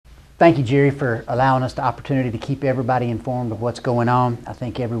Thank you, Jerry, for allowing us the opportunity to keep everybody informed of what's going on. I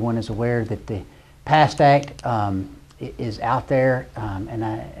think everyone is aware that the PAST Act is out there,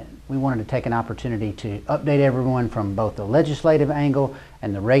 and we wanted to take an opportunity to update everyone from both the legislative angle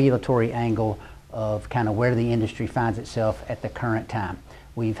and the regulatory angle of kind of where the industry finds itself at the current time.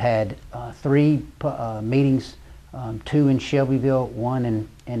 We've had three meetings, two in Shelbyville, one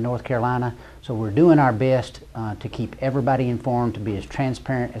in North Carolina. So we're doing our best to keep everybody informed, to be as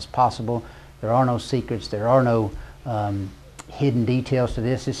transparent as possible. There are no secrets. There are no hidden details to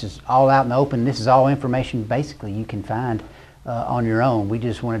this. This is all out in the open. This is all information basically you can find on your own. We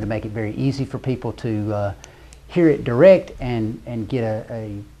just wanted to make it very easy for people to hear it direct and get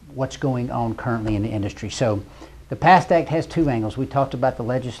a what's going on currently in the industry. So the PAST Act has two angles. We talked about the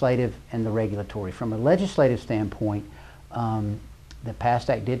legislative and the regulatory. From a legislative standpoint, the PAST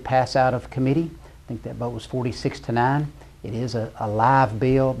Act did pass out of committee. I think that vote was 46-9. It is a live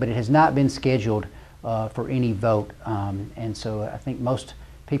bill, but it has not been scheduled for any vote. And so I think most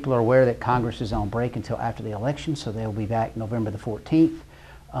people are aware that Congress is on break until after the election, so they'll be back November the 14th.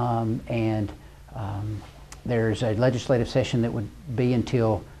 There's a legislative session that would be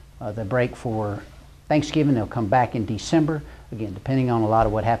until the break for Thanksgiving. They'll come back in December. Again, depending on a lot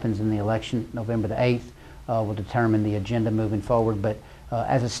of what happens in the election, November the 8th. Will determine the agenda moving forward. But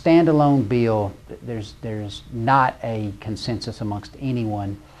as a standalone bill, there's not a consensus amongst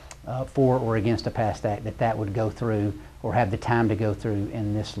anyone for or against a PAST Act that would go through or have the time to go through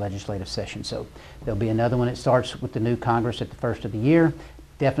in this legislative session. So there'll be another one that starts with the new Congress at the first of the year.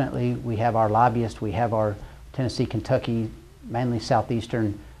 Definitely we have our lobbyists, we have our Tennessee, Kentucky, mainly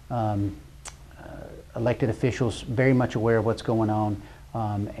southeastern elected officials very much aware of what's going on.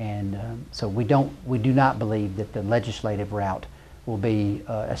 So we do not believe that the legislative route will be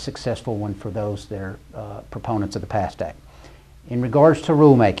a successful one for those that are proponents of the PAST Act. In regards to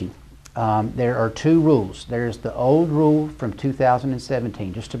rulemaking, there are two rules. There's the old rule from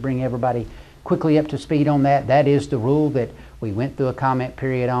 2017, just to bring everybody quickly up to speed on that. That is the rule that we went through a comment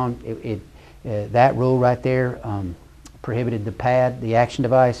period on. That rule right there prohibited the PAD, the action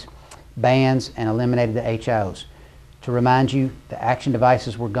device, bans, and eliminated the HIOs. To remind you, the action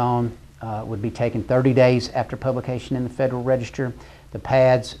devices were gone, would be taken 30 days after publication in the Federal Register. The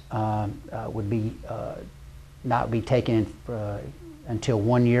PADs would be not be taken until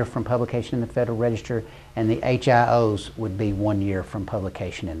 1 year from publication in the Federal Register, and the HIOs would be 1 year from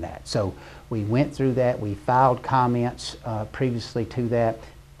publication in that. So we went through that. We filed comments previously to that.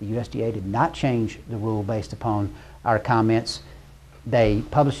 The USDA did not change the rule based upon our comments. They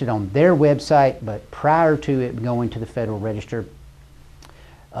published it on their website, but prior to it going to the Federal Register,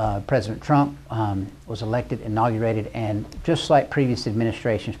 President Trump was elected, inaugurated, and just like previous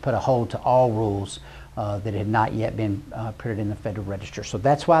administrations, put a hold to all rules that had not yet been printed in the Federal Register. So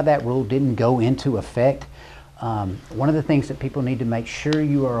that's why that rule didn't go into effect. One of the things that people need to make sure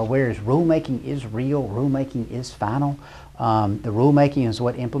you are aware is rulemaking is real, rulemaking is final. The rulemaking is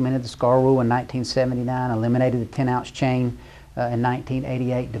what implemented the SCAR rule in 1979, eliminated the 10-ounce chain in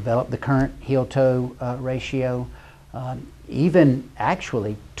 1988, developed the current heel-toe ratio, even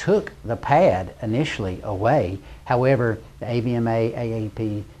actually took the PAD initially away. However, the AVMA,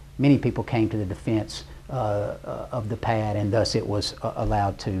 AAP, many people came to the defense of the PAD, and thus it was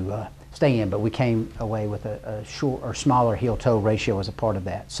allowed to stay in. But we came away with a short or smaller heel-toe ratio as a part of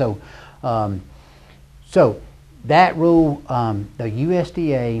that. So, that rule, the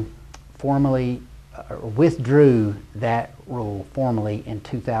USDA formally withdrew that rule formally in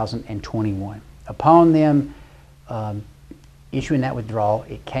 2021. Upon them issuing that withdrawal,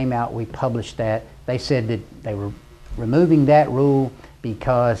 it came out, we published that. They said that they were removing that rule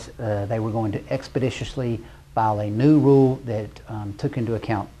because they were going to expeditiously file a new rule that took into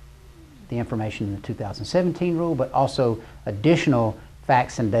account the information in the 2017 rule, but also additional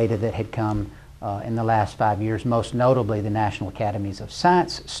facts and data that had come in the last 5 years, most notably the National Academies of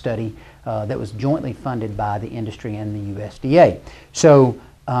Science study that was jointly funded by the industry and the USDA. So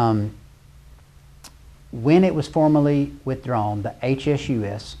when it was formally withdrawn, the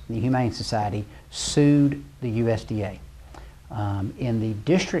HSUS, the Humane Society, sued the USDA. In the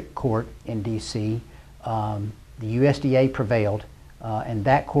district court in DC, the USDA prevailed, and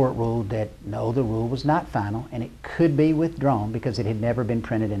that court ruled that no, the rule was not final and it could be withdrawn because it had never been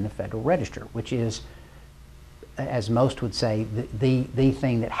printed in the Federal Register, which is, as most would say, the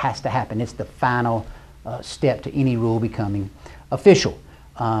thing that has to happen. It's the final step to any rule becoming official.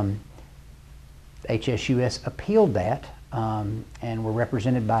 HSUS appealed that and were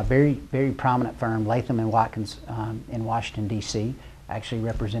represented by a very prominent firm, Latham and Watkins in Washington, D.C., actually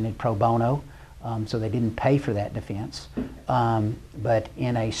represented pro bono so they didn't pay for that defense. But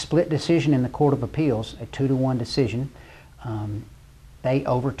in a split decision in the Court of Appeals, a 2-to-1 decision, they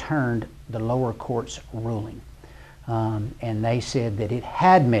overturned the lower court's ruling. And they said that it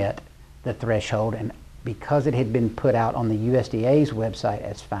had met the threshold, and because it had been put out on the USDA's website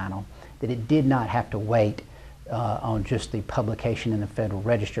as final, that it did not have to wait on just the publication in the Federal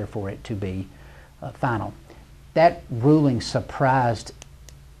Register for it to be final. That ruling surprised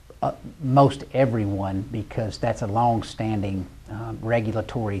most everyone, because that's a long-standing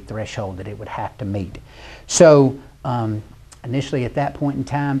regulatory threshold that it would have to meet. So initially at that point in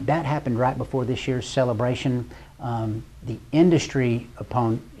time, that happened right before this year's celebration. The industry,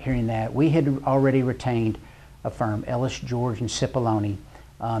 upon hearing that, we had already retained a firm, Ellis, George, and Cipollone,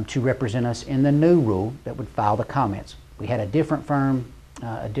 to represent us in the new rule that would file the comments. We had a different firm,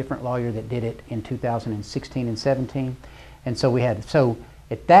 a different lawyer that did it in 2016 and 17, and so we had, so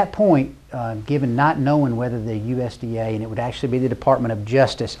at that point, given not knowing whether the USDA, and it would actually be the Department of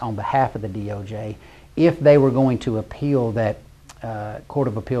Justice on behalf of the DOJ, if they were going to appeal that Court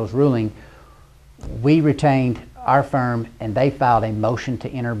of Appeals ruling, we retained our firm, and they filed a motion to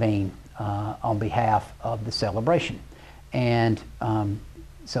intervene on behalf of the celebration. And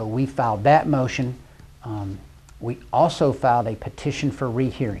so we filed that motion. We also filed a petition for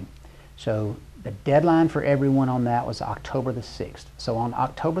rehearing. So the deadline for everyone on that was October the 6th. So on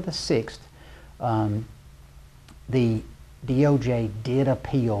October the 6th, the DOJ did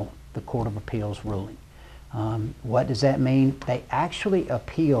appeal the Court of Appeals ruling. What does that mean? They actually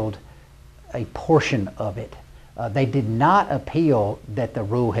appealed a portion of it. They did not appeal that the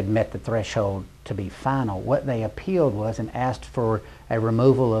rule had met the threshold to be final. What they appealed was, and asked for a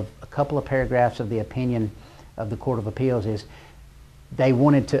removal of a couple of paragraphs of the opinion of the Court of Appeals, is they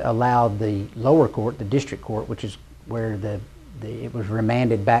wanted to allow the lower court, the district court, which is where it was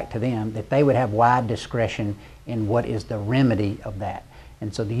remanded back to them, that they would have wide discretion in what is the remedy of that.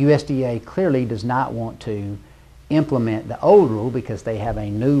 And so the USDA clearly does not want to implement the old rule because they have a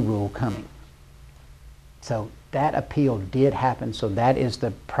new rule coming. So that appeal did happen, so that is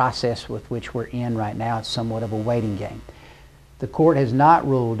the process with which we're in right now. It's somewhat of a waiting game. The court has not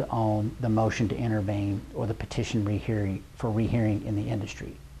ruled on the motion to intervene or the petition for rehearing in the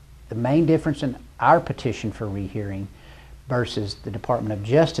industry. The main difference in our petition for rehearing versus the Department of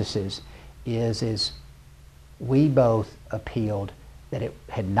Justice's is we both appealed that it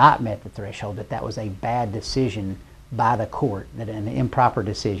had not met the threshold, that was a bad decision by the court, that an improper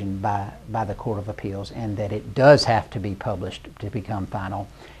decision by the Court of Appeals, and that it does have to be published to become final.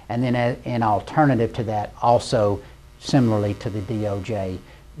 And then an alternative to that, also similarly to the DOJ,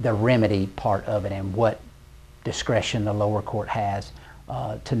 the remedy part of it and what discretion the lower court has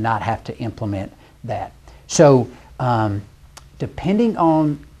to not have to implement that. So depending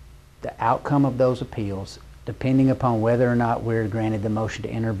on the outcome of those appeals, depending upon whether or not we're granted the motion to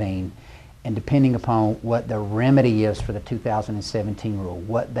intervene, and depending upon what the remedy is for the 2017 rule,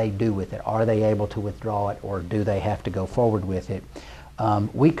 what they do with it, are they able to withdraw it, or do they have to go forward with it?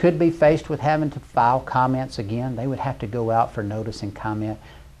 We could be faced with having to file comments again. They would have to go out for notice and comment.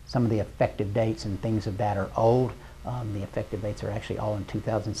 Some of the effective dates and things of that are old. The effective dates are actually all in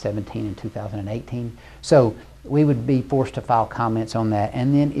 2017 and 2018. So we would be forced to file comments on that.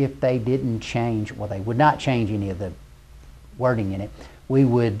 And then if they didn't change, well, they would not change any of the wording in it, we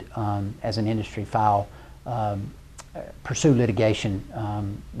would, as an industry, pursue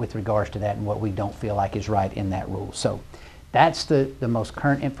litigation with regards to that and what we don't feel like is right in that rule. So that's the most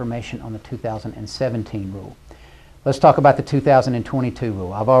current information on the 2017 rule. Let's talk about the 2022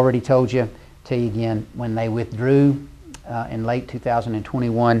 rule. I've already told you again, when they withdrew in late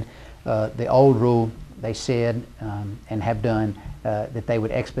 2021, the old rule, they said and have done that they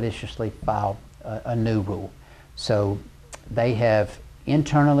would expeditiously file a new rule. So they have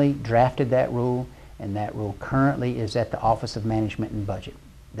internally drafted that rule, and that rule currently is at the Office of Management and Budget.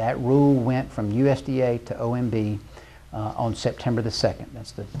 That rule went from USDA to OMB on September the 2nd.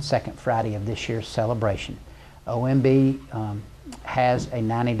 That's the second Friday of this year's celebration. OMB has a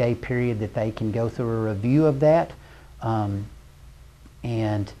 90-day period that they can go through a review of that,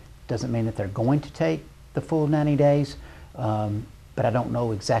 and doesn't mean that they're going to take the full 90 days, but I don't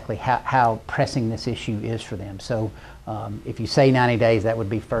know exactly how pressing this issue is for them. So if you say 90 days, that would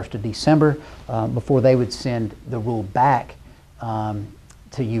be 1st of December before they would send the rule back to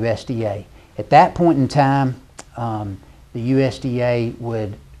USDA. At that point in time, the USDA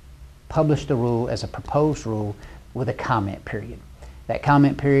would publish the rule as a proposed rule with a comment period. That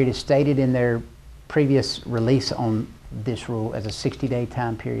comment period is stated in their previous release on this rule as a 60-day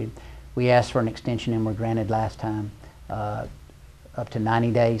time period. We asked for an extension and were granted last time. up to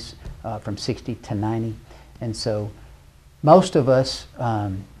 90 days, from 60 to 90. And so most of us,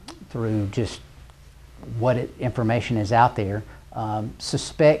 through just what information is out there,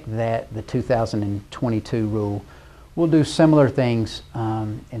 suspect that the 2022 rule will do similar things,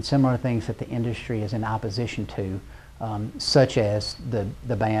 and similar things that the industry is in opposition to, such as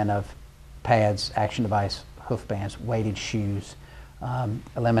the ban of pads, action device, hoof bands, weighted shoes,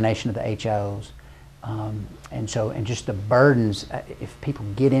 elimination of the HIOs, and just the burdens. If people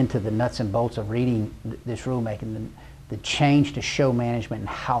get into the nuts and bolts of reading this rulemaking, the change to show management and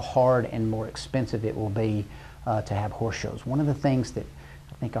how hard and more expensive it will be to have horse shows. One of the things that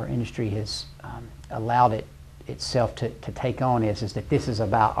I think our industry has allowed itself to take on is that this is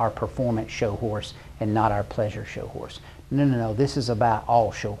about our performance show horse and not our pleasure show horse. No, this is about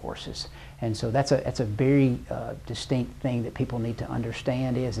all show horses. And so that's a very distinct thing that people need to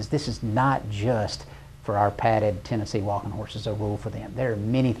understand is this is not just for our padded Tennessee walking horses, a rule for them. There are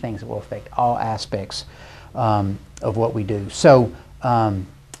many things that will affect all aspects of what we do. So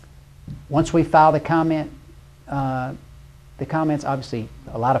once we file the comments, obviously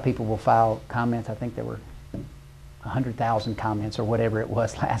a lot of people will file comments. I think there were 100,000 comments or whatever it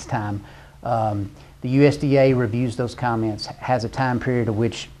was last time. The USDA reviews those comments, has a time period of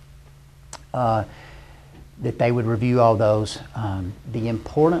which that they would review all those. The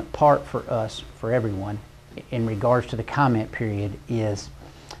important part for us, for everyone, in regards to the comment period is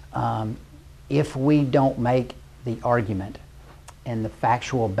if we don't make the argument and the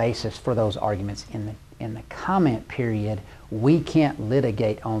factual basis for those arguments in the comment period, we can't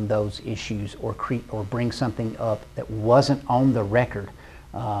litigate on those issues or bring something up that wasn't on the record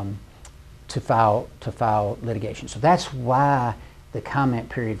to file litigation. So that's why the comment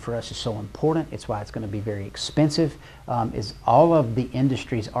period for us is so important. It's why it's going to be very expensive. Is all of the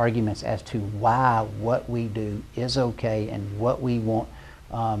industry's arguments as to why what we do is okay and what we want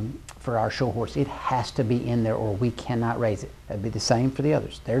for our show horse. It has to be in there or we cannot raise it. That'd be the same for the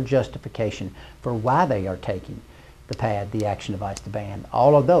others. Their justification for why they are taking the pad, the action device, the band,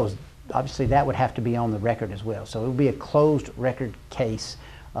 all of those, obviously that would have to be on the record as well. So it would be a closed record case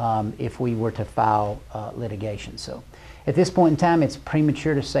if we were to file litigation. So at this point in time, it's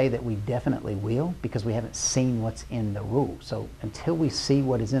premature to say that we definitely will because we haven't seen what's in the rule. So until we see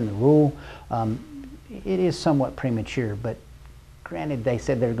what is in the rule, it is somewhat premature, but granted, they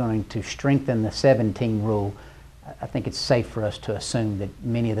said they're going to strengthen the 17 rule. I think it's safe for us to assume that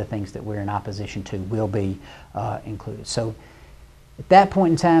many of the things that we're in opposition to will be included. So at that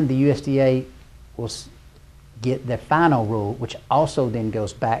point in time, the USDA will get the final rule, which also then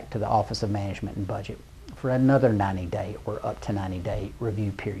goes back to the Office of Management and Budget for another 90-day or up to 90-day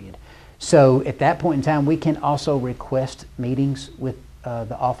review period. So at that point in time, we can also request meetings with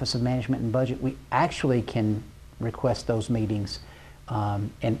the Office of Management and Budget. We actually can request those meetings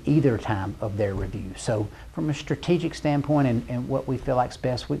in either time of their review. So from a strategic standpoint and what we feel like is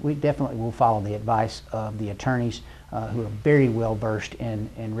best, we definitely will follow the advice of the attorneys who are very well versed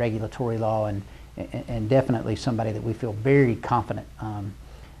in regulatory law and definitely somebody that we feel very confident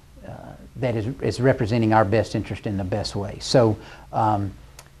that is representing our best interest in the best way. So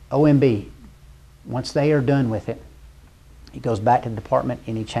OMB, once they are done with it, it goes back to the department.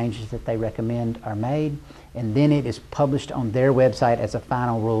 Any changes that they recommend are made, and then it is published on their website as a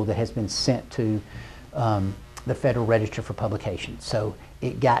final rule that has been sent to the Federal Register for publication. So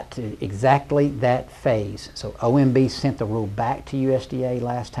it got to exactly that phase. So OMB sent the rule back to USDA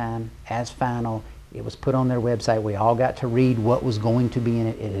last time as final. It was put on their website. We all got to read what was going to be in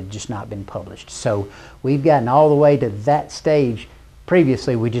it. It had just not been published. So we've gotten all the way to that stage.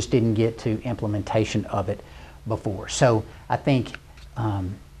 Previously, we just didn't get to implementation of it before. So I think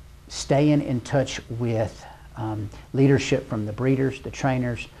staying in touch with leadership from the breeders, the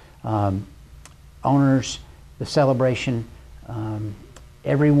trainers, owners, the celebration,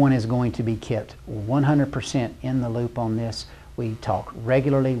 everyone is going to be kept 100% in the loop on this. We talk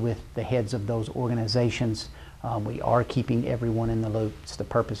regularly with the heads of those organizations. We are keeping everyone in the loop. It's the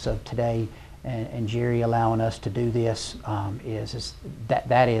purpose of today, and Jerry allowing us to do this is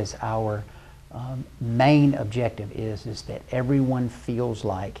that is our main objective is that everyone feels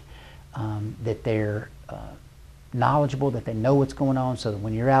like that they're knowledgeable, that they know what's going on, so that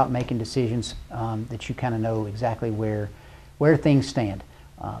when you're out making decisions that you kind of know exactly where things stand.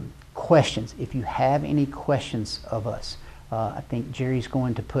 Questions, if you have any questions of us, I think Jerry's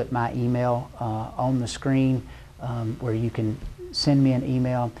going to put my email on the screen where you can send me an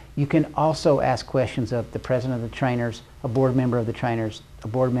email. You can also ask questions of the president of the trainers, a board member of the trainers, a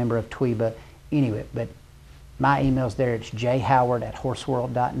board member of TWEBA, anyway, but my email's there. It's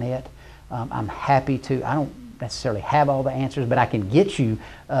jhoward@horseworld.net. I'm happy to. I don't necessarily have all the answers, but I can get you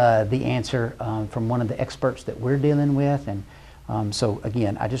the answer from one of the experts that we're dealing with. And so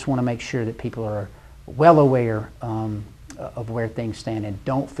again, I just want to make sure that people are well aware of where things stand and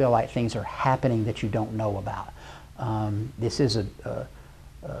don't feel like things are happening that you don't know about. This is a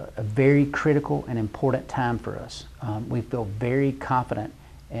very critical and important time for us. We feel very confident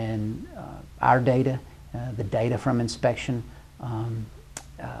in our data, the data from inspection.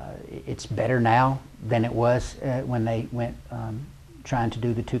 It's better now than it was when they went trying to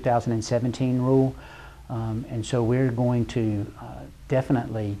do the 2017 rule. And so we're going to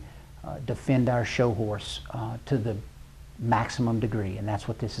definitely defend our show horse to the maximum degree, and that's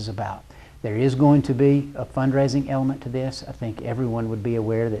what this is about. There is going to be a fundraising element to this. I think everyone would be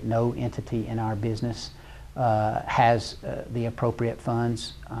aware that no entity in our business has the appropriate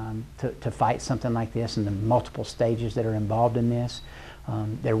funds to fight something like this, and the multiple stages that are involved in this.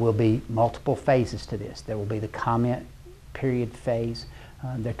 There will be multiple phases to this. There will be the comment period phase.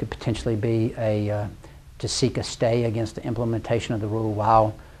 There could potentially be to seek a stay against the implementation of the rule,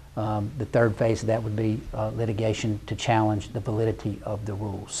 while the third phase of that would be litigation to challenge the validity of the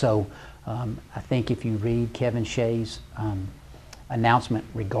rule. So I think if you read Kevin Shea's announcement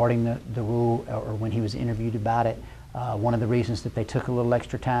regarding the rule, or when he was interviewed about it, one of the reasons that they took a little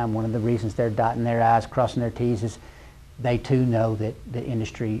extra time, one of the reasons they're dotting their I's, crossing their T's, is they too know that the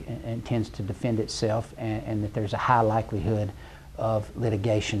industry intends to defend itself, and that there's a high likelihood of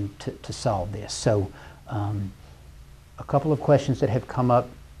litigation to solve this. So a couple of questions that have come up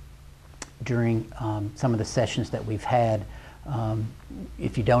during some of the sessions that we've had.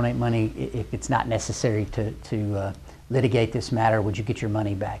 If you donate money, if it's not necessary to litigate this matter, would you get your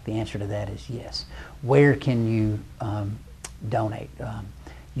money back? The answer to that is yes. Where can you donate?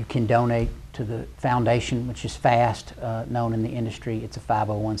 You can donate to the foundation, which is FAST, known in the industry. It's a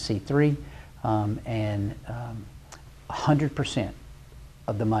 501c3, and 100%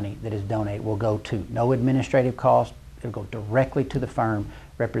 of the money that is donated will go to no administrative cost. It'll go directly to the firm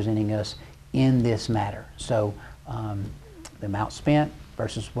representing us in this matter. So the amount spent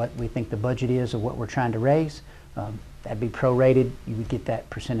versus what we think the budget is of what we're trying to raise, that'd be prorated. You would get that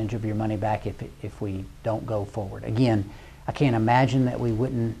percentage of your money back if we don't go forward. Again, I can't imagine that we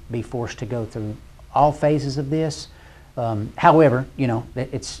wouldn't be forced to go through all phases of this. However, you know,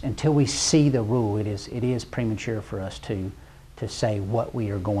 it's until we see the rule, it is premature for us to say what we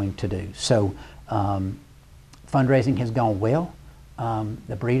are going to do. So fundraising has gone well.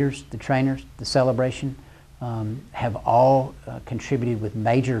 The breeders, the trainers, the celebration have all contributed with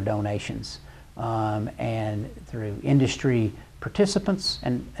major donations, and through industry participants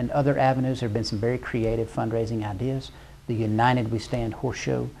and other avenues. There have been some very creative fundraising ideas. The United We Stand Horse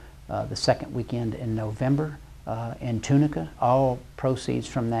Show, the second weekend in November in Tunica, all proceeds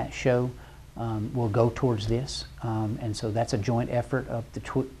from that show will go towards this, and so that's a joint effort of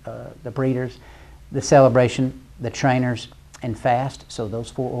the breeders, the celebration, the trainers, and FAST. So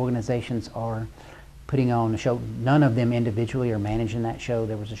those four organizations are putting on a show. None of them individually are managing that show.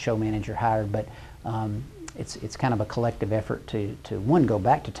 There was a show manager hired, but it's kind of a collective effort to one, go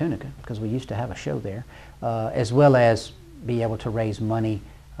back to Tunica, because we used to have a show there, as well as be able to raise money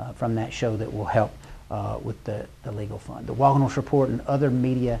from that show that will help with the legal fund. The Walking Horse Report and other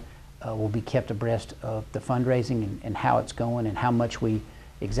media will be kept abreast of the fundraising and how it's going, and how much we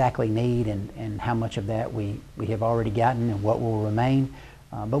exactly need, and how much of that we have already gotten and what will remain.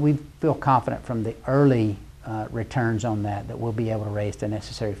 But we feel confident from the early returns on that we'll be able to raise the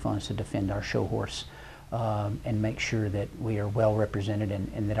necessary funds to defend our show horse and make sure that we are well represented,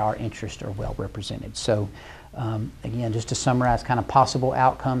 and that our interests are well represented. So again, just to summarize kind of possible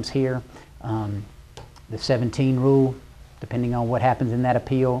outcomes here, the 17 rule, depending on what happens in that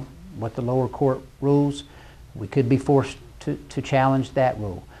appeal, what the lower court rules, we could be forced to challenge that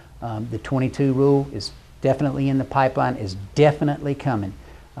rule. The 22 rule is definitely in the pipeline, is definitely coming.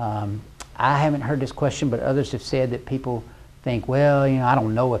 I haven't heard this question, but others have said that people think, well, you know, I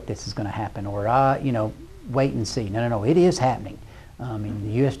don't know if this is going to happen, or you know, wait and see. No, it is happening. And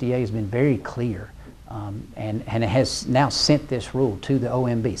the USDA has been very clear, and it has now sent this rule to the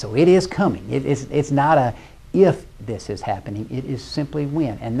OMB. So it is coming. It's not a if this is happening, it is simply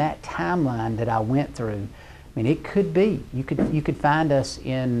when. And that timeline that I went through, I mean, it could be, you could find us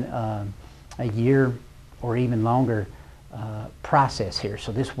in a year or even longer process here.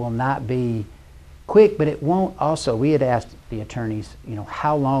 So this will not be quick, but it won't also, we had asked the attorneys, you know,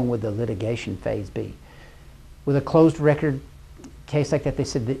 how long would the litigation phase be? With a closed record case like that, they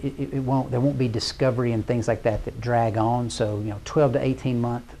said that there won't be discovery and things like that drag on. So, you know, 12 to 18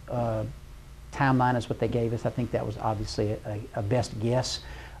 month timeline is what they gave us. I think that was obviously a best guess.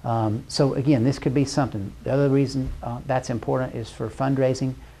 So again, this could be something. The other reason that's important is for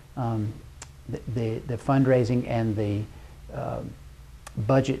fundraising. The fundraising and the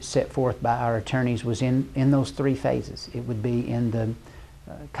budget set forth by our attorneys was in those 3 phases. It would be in the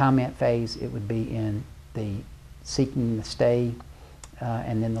comment phase, it would be in the seeking the stay,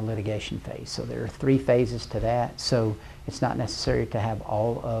 and then the litigation phase. So there are 3 phases to that. So it's not necessary to have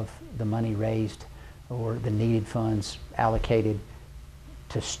all of the money raised or the needed funds allocated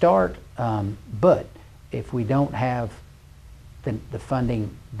to start, but if we don't have the funding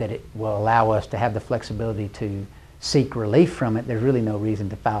that it will allow us to have the flexibility to seek relief from it, there's really no reason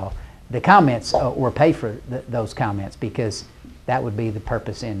to file the comments or pay for those comments, because that would be the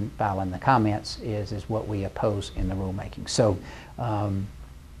purpose in filing the comments is what we oppose in the rulemaking. So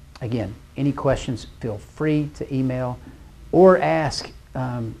again, any questions, feel free to email or ask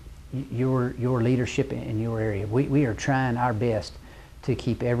your leadership in your area. We are trying our best to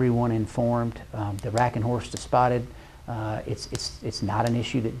keep everyone informed. The Racking Horse to Spotted, it's not an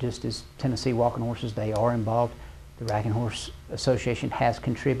issue that just is Tennessee Walking Horses. They are involved. The Racking Horse Association has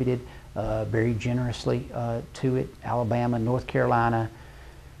contributed very generously to it. Alabama, North Carolina,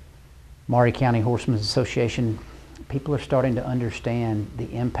 Maury County Horsemen's Association. People are starting to understand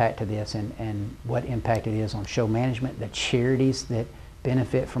the impact of this and what impact it is on show management, the charities that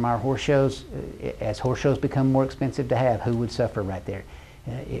benefit from our horse shows. As horse shows become more expensive to have, who would suffer right there?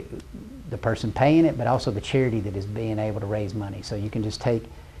 The person paying it, but also the charity that is being able to raise money. So you can just take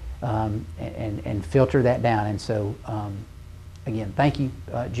and filter that down. And so again, thank you,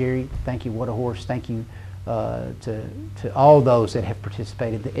 Jerry. Thank you, What a Horse. Thank you to all those that have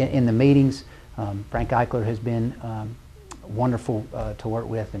participated in the meetings. Frank Eichler has been wonderful to work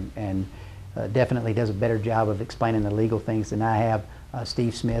with, and definitely does a better job of explaining the legal things than I have.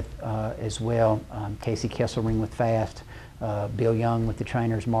 Steve Smith as well, Casey Kesselring with FAST, Bill Young with the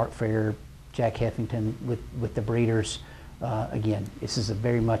trainers, Mark Fair, Jack Heffington with the breeders. Again, this is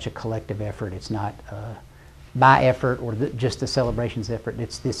very much a collective effort. It's not my effort or just the celebration's effort.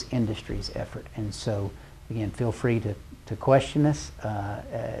 It's this industry's effort. And so, again, feel free to question us,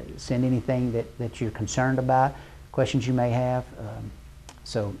 send anything that you're concerned about, questions you may have.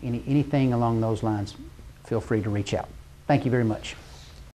 So anything along those lines, feel free to reach out. Thank you very much.